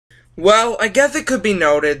Well, I guess it could be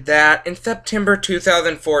noted that in September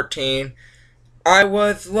 2014, I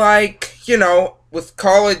was with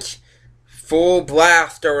college full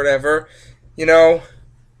blast or whatever,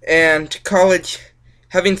 and college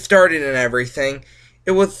having started and everything,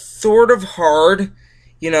 it was sort of hard,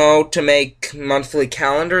 to make monthly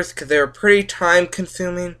calendars because they were pretty time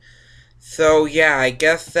consuming. So yeah, I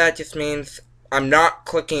guess that just means I'm not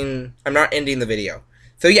ending the video.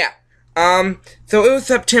 So yeah, so it was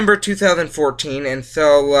September 2014, and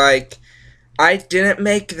so, I didn't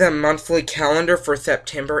make the monthly calendar for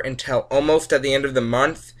September until almost at the end of the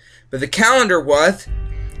month, but the calendar was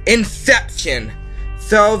Inception.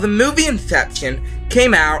 So the movie Inception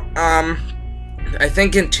came out, I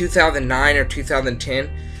think in 2009 or 2010.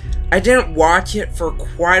 I didn't watch it for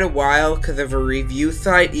quite a while because of a review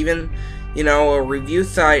site. Even, a review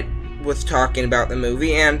site was talking about the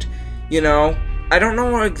movie, and, I don't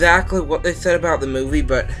know exactly what they said about the movie,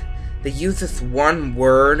 but they used this one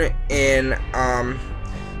word in,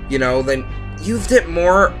 they used it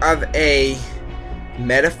more of a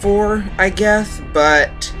metaphor, I guess,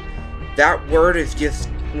 but that word was just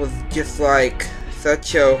like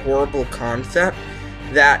such a horrible concept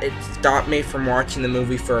that it stopped me from watching the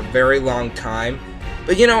movie for a very long time.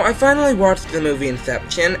 But, I finally watched the movie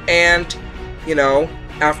Inception, and,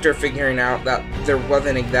 after figuring out that there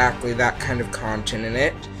wasn't exactly that kind of content in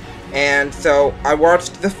it. And so I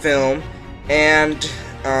watched the film, and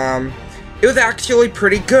it was actually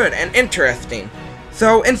pretty good and interesting.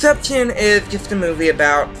 So Inception is just a movie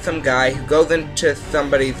about some guy who goes into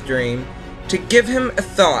somebody's dream to give him a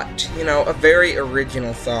thought, a very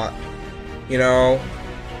original thought. I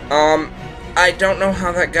don't know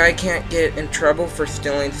how that guy can't get in trouble for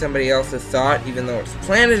stealing somebody else's thought, even though it's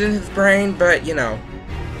planted in his brain, but,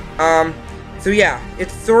 so yeah,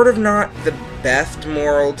 it's sort of not the best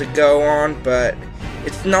moral to go on, but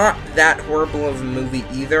it's not that horrible of a movie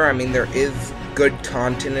either. I mean, there is good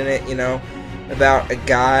content in it, about a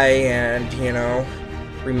guy and,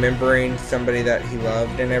 remembering somebody that he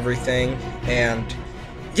loved and everything, and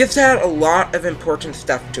just had a lot of important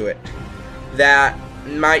stuff to it that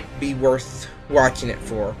might be worth watching it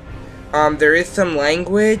for. There is some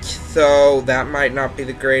language, so that might not be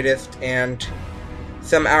the greatest, and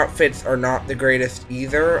some outfits are not the greatest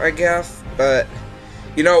either, I guess, but,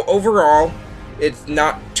 overall, it's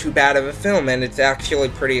not too bad of a film, and it's actually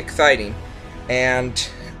pretty exciting. And,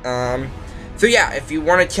 so yeah, if you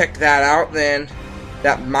want to check that out, then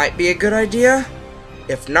that might be a good idea.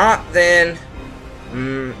 If not, then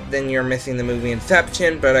you're missing the movie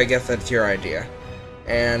Inception, but I guess that's your idea,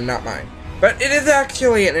 and not mine. But it is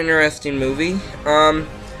actually an interesting movie.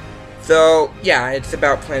 So, yeah, it's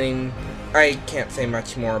about planning. I can't say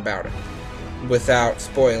much more about it without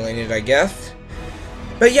spoiling it, I guess.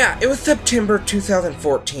 But yeah, it was September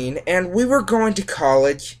 2014, and we were going to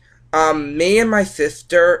college. Me and my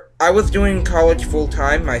sister, I was doing college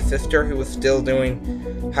full-time. My sister, who was still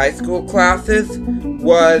doing high school classes,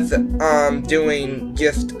 was doing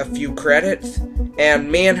just a few credits. And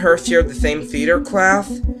me and her shared the same theater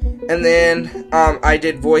class. And then I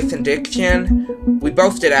did voice and diction. We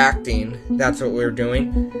both did acting. That's what we were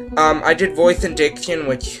doing. I did voice and diction,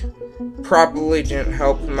 which probably didn't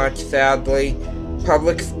help much, sadly.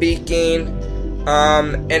 Public speaking,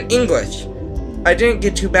 and English. I didn't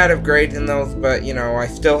get too bad of grades in those, but, I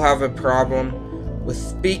still have a problem with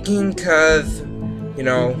speaking because,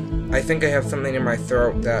 I think I have something in my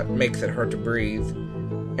throat that makes it hard to breathe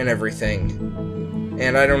and everything.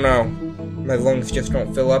 And I don't know, my lungs just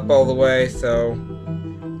don't fill up all the way, so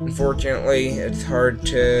unfortunately it's hard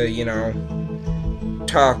to,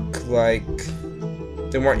 talk like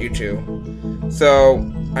they want you to. So,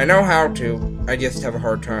 I know how to, I just have a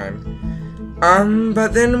hard time.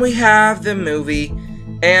 But then we have the movie,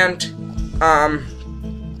 and,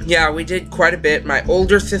 yeah, we did quite a bit. My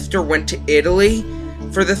older sister went to Italy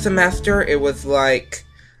for the semester. It was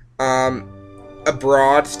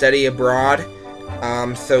study abroad.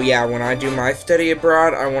 So yeah, when I do my study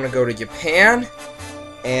abroad, I want to go to Japan,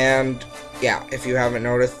 and, yeah, if you haven't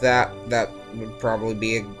noticed that would probably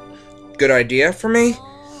be a good idea for me.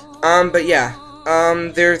 But yeah,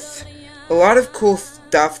 there's a lot of cool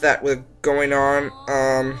stuff that was going on.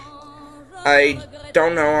 I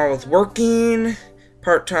don't know, I was working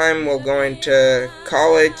part-time while going to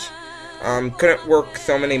college. Couldn't work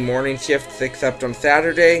so many morning shifts except on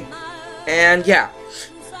Saturday. And yeah.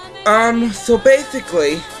 So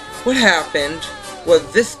basically, what happened was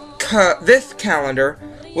this calendar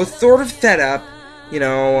was sort of set up,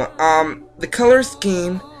 the color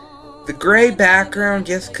scheme, the gray background,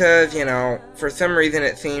 just cause, for some reason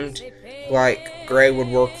it seemed like gray would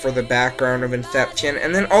work for the background of Inception,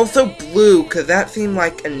 and then also blue, because that seemed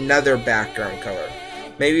like another background color.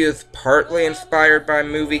 Maybe it was partly inspired by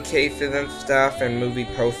movie cases and stuff, and movie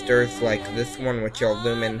posters like this one, which I'll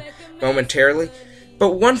zoom in momentarily.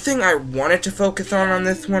 But one thing I wanted to focus on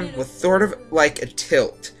this one was sort of like a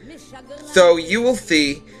tilt. So you will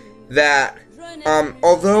see that,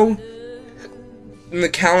 although the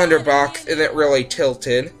calendar box isn't really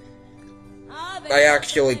tilted, I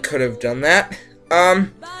actually could have done that.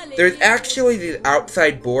 There's actually these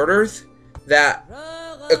outside borders that,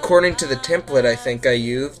 according to the template I think I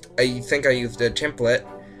used a template,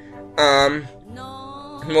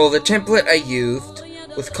 well, the template I used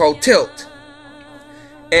was called Tilt.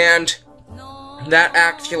 And that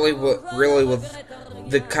actually really was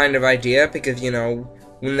the kind of idea, because, you know,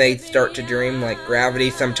 when they start to dream, like, gravity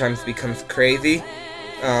sometimes becomes crazy,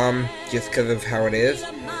 just because of how it is.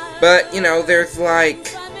 But, you know, there's,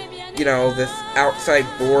 like, you know, this outside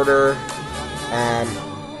border,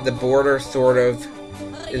 the border sort of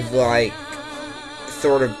is, like,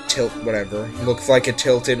 sort of whatever, looks like a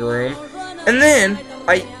tilted room. And then,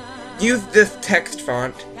 I used this text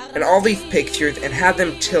font and all these pictures and had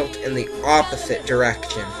them tilt in the opposite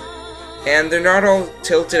direction. And they're not all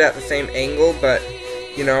tilted at the same angle, but,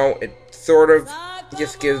 you know, it sort of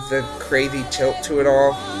just gives a crazy tilt to it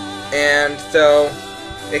all. And so,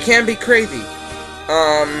 it can be crazy,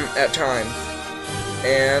 at times.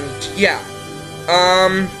 And, yeah.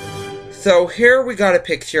 So here we got a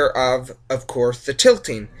picture of course, the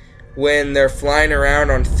tilting. When they're flying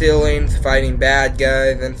around on ceilings, fighting bad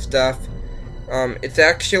guys and stuff. It's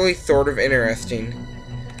actually sort of interesting.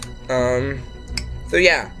 So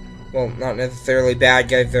yeah. Well, not necessarily bad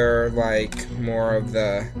guys, they're like more of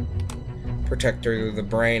the protectors of the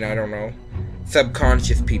brain, I don't know.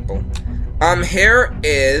 Subconscious people. Here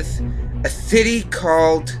is a city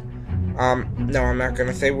called, no, I'm not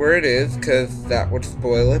gonna say where it is, because that would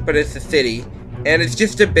spoil it, but it's a city. And it's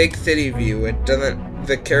just a big city view. It doesn't,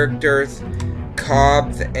 the characters,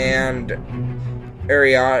 Cobbs and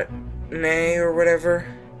Ariadne or whatever,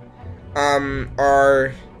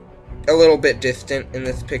 are a little bit distant in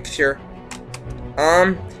this picture.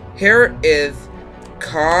 Here is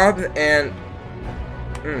Cobbs and,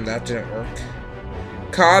 that didn't work.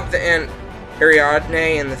 Cobbs and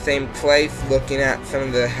Ariadne in the same place, looking at some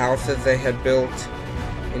of the houses they had built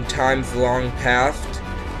in times long past.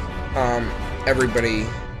 Everybody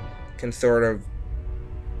can sort of,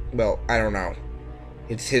 well, I don't know.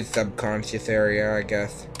 It's his subconscious area, I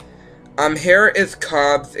guess. Here is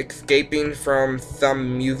Cobbs escaping from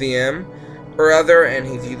some museum or other, and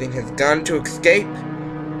he's using his gun to escape.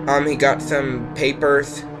 He got some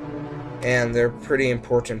papers, and they're pretty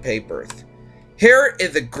important papers. Here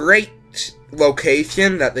is a great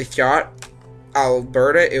location that they shot,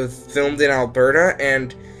 Alberta. It was filmed in Alberta,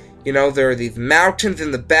 and, you know, there are these mountains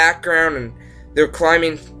in the background, and they're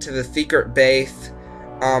climbing to the secret base.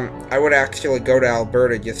 I would actually go to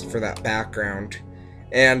Alberta just for that background.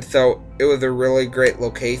 And so, it was a really great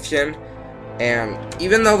location. And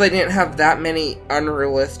even though they didn't have that many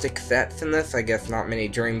unrealistic sets in this, I guess not many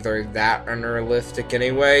dreams are that unrealistic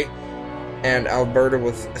anyway. And Alberta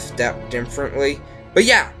was a step differently. But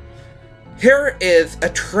yeah, here is a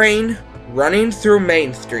train running through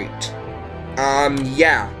Main Street.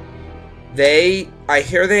 Yeah. I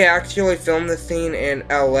hear they actually filmed the scene in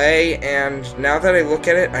LA, and now that I look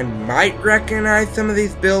at it, I might recognize some of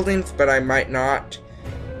these buildings, but I might not.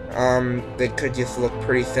 They could just look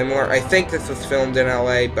pretty similar. I think this was filmed in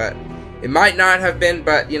LA, but it might not have been,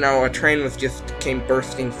 but, you know, a train came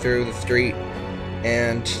bursting through the street,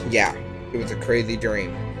 and, yeah, it was a crazy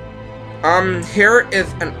dream. Here is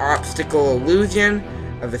an optical illusion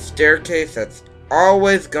of a staircase that's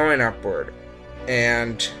always going upward,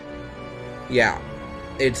 and, yeah,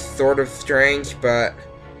 it's sort of strange, but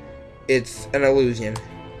it's an illusion.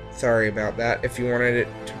 Sorry about that, if you wanted it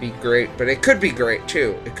to be great, but it could be great,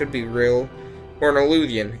 too. It could be real, or an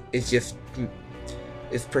illusion. It's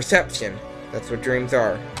perception. That's what dreams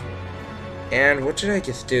are. And what did I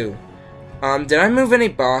just do? Did I move any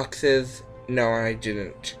boxes? No, I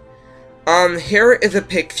didn't. Here is a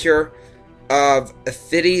picture of a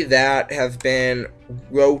city that has been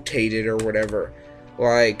rotated or whatever.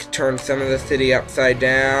 Like, turned some of the city upside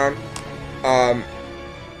down.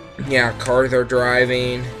 Yeah, cars are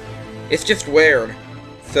driving. It's just weird.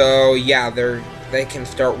 So, yeah, they can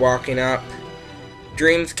start walking up.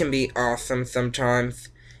 Dreams can be awesome sometimes.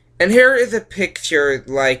 And here is a picture,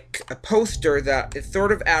 like a poster that is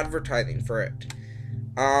sort of advertising for it.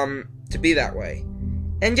 To be that way.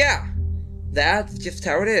 And yeah, that's just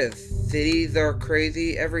how it is. Cities are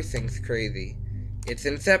crazy, everything's crazy. it's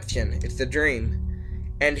Inception. It's a dream.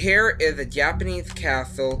 And here is a Japanese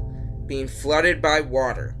castle being flooded by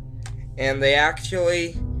water. And they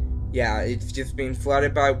actually, it's just being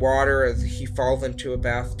flooded by water as he falls into a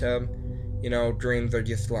bathtub. You know, dreams are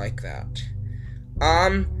just like that.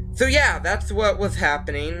 So yeah, that's what was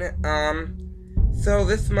happening. So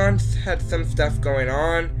this month had some stuff going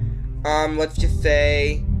on. Let's just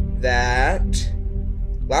say that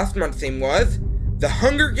last month's theme was The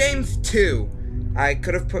Hunger Games 2. I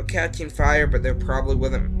could have put Catching Fire, but there probably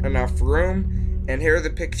wasn't enough room. And here's a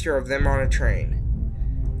picture of them on a train.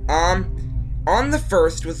 On the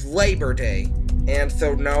 1st was Labor Day. And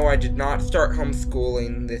so no, I did not start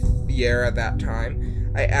homeschooling this year at that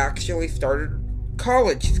time. I actually started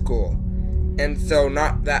college school. And so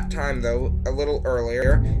not that time though, a little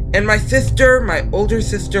earlier. And my older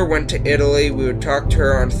sister went to Italy. We would talk to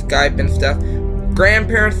her on Skype and stuff.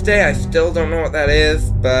 Grandparents' Day, I still don't know what that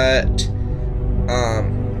is, but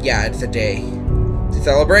it's a day to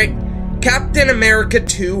celebrate. Captain America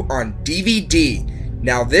 2 on DVD.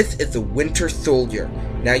 Now this is The Winter Soldier.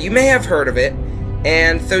 Now you may have heard of it.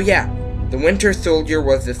 And so The Winter Soldier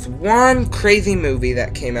was this one crazy movie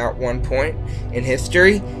that came out one point in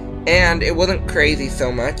history. And it wasn't crazy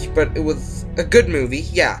so much, but it was a good movie,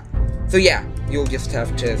 So you'll just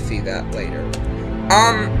have to see that later.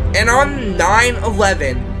 And on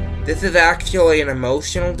 9/11, this is actually an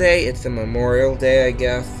emotional day. It's a Memorial Day, I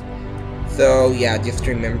guess. So just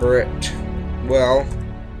remember it well.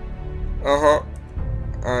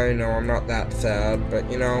 I know I'm not that sad, but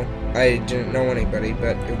I didn't know anybody,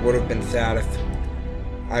 but it would have been sad if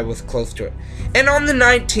I was close to it. And on the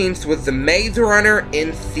 19th was The Maze Runner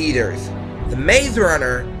in theaters. The Maze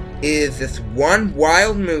Runner is this one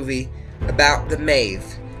wild movie about the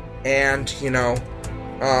maze. And,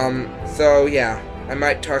 I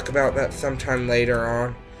might talk about that sometime later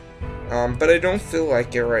on. But I don't feel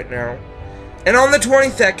like it right now. And on the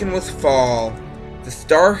 22nd was fall. The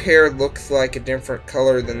star here looks like a different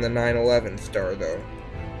color than the 9/11 star, though.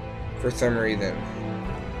 For some reason.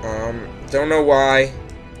 Don't know why.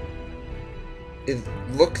 It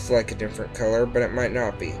looks like a different color, but it might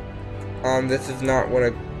not be. This is not what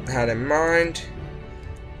I had in mind.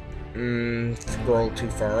 Scroll too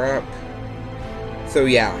far up. So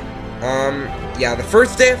the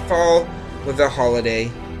first day of fall was a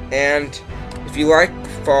holiday, and if you like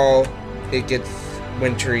fall, it gets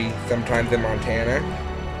wintry sometimes in Montana,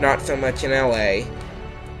 not so much in LA.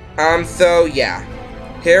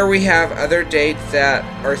 Here we have other dates that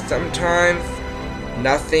are sometimes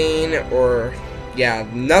nothing or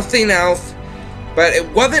nothing else, but it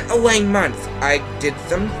wasn't a lame month. I did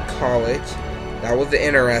some college, that was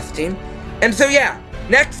interesting, and so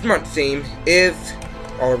next month's theme is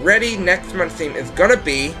gonna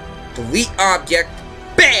be Delete Object,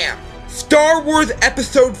 BAM! Star Wars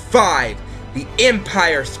Episode 5, The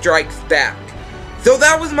Empire Strikes Back. So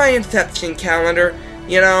that was my Inception calendar.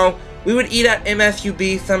 We would eat at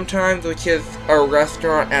MSUB sometimes, which is a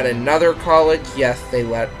restaurant at another college. Yes, they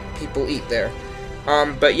let people eat there.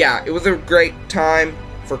 It was a great time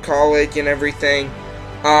for college and everything.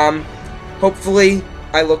 Hopefully,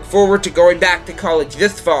 I look forward to going back to college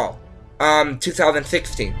this fall,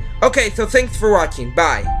 2016. Okay, so thanks for watching.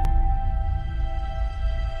 Bye.